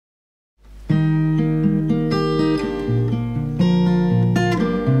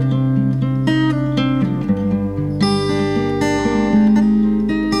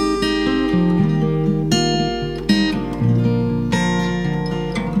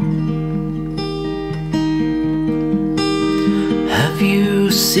Have you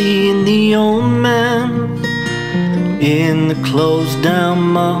seen the old man in the closed down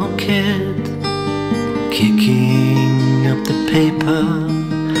market, kicking up the paper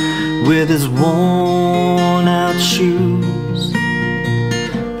with his worn out shoes?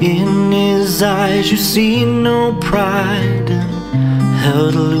 In his eyes you see no pride, and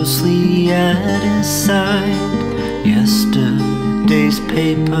held loosely at his side yesterday's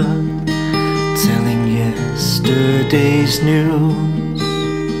paper, telling yesterday's news.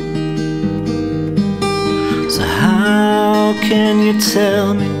 So how can you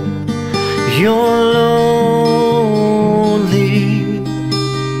tell me you're lonely?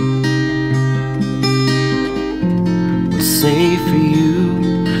 Say for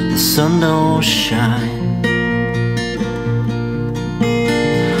you the sun don't shine.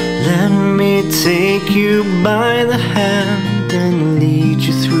 Let me take you by the hand and lead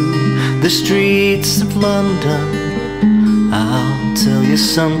you through the streets of London. I'll tell you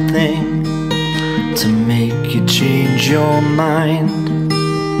something to make you change your mind.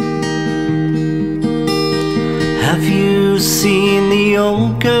 Have you seen the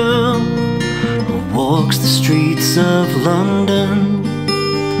old girl who walks the streets of London?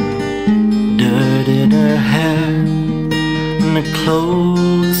 Dirt in her hair and her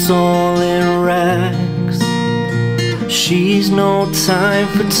clothes all in rags. She's no time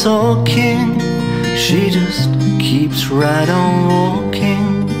for talking, she just keeps right on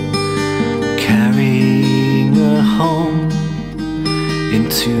walking, carrying her home in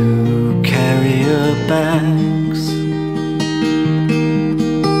 2 carrier bags.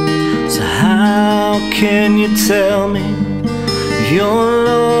 So how can you tell me you're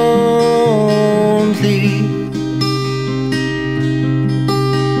lonely?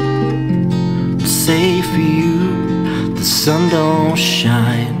 Say for you the sun don't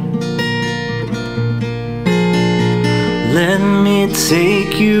shine. Let me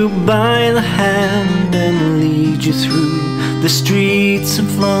take you by the hand and lead you through the streets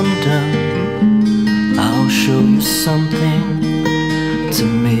of London. I'll show you something to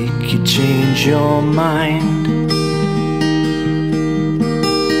make you change your mind.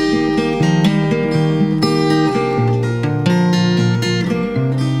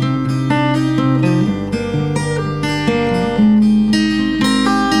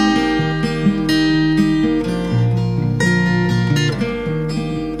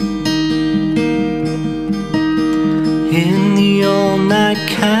 In the all-night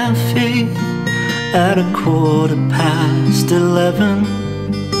cafe at 11:15,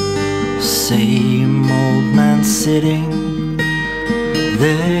 same old man sitting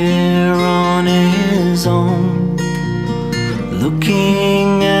there on his own,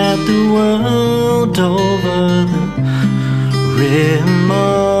 looking at the world over the rim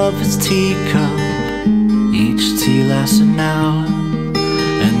of his teacup. Each tea lasts an hour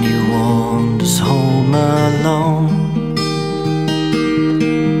and he wanders home alone.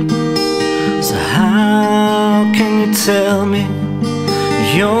 So how can you tell me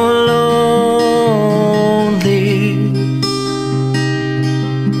you're lonely?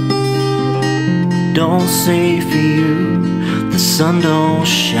 Don't say for you the sun don't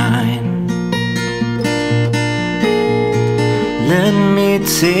shine. Let me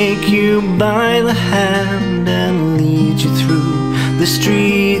take you by the hand and lead you through the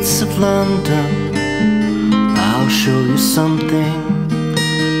streets of London. I'll show you something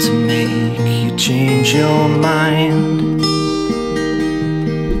to make you change your mind.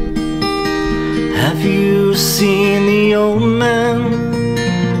 Have you seen the old man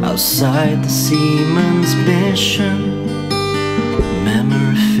outside the seaman's mission?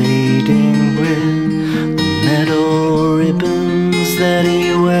 Memory fading with the metal ribbons that he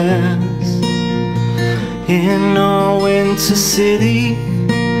wears. In our winter city,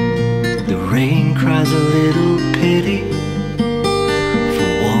 the rain cries a little pity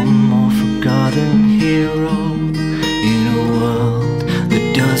for one more forgotten hero in a world that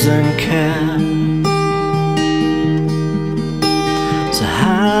doesn't care. So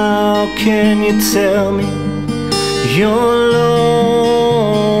how can you tell me you're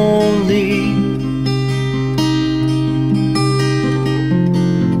lonely?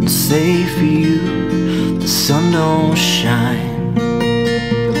 Say for you the sun don't shine.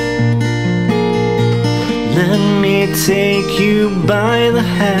 Let me take you by the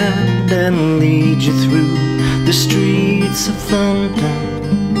hand and lead you through the streets of London.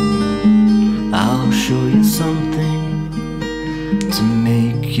 I'll show you something to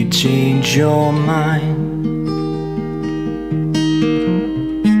make you change your mind.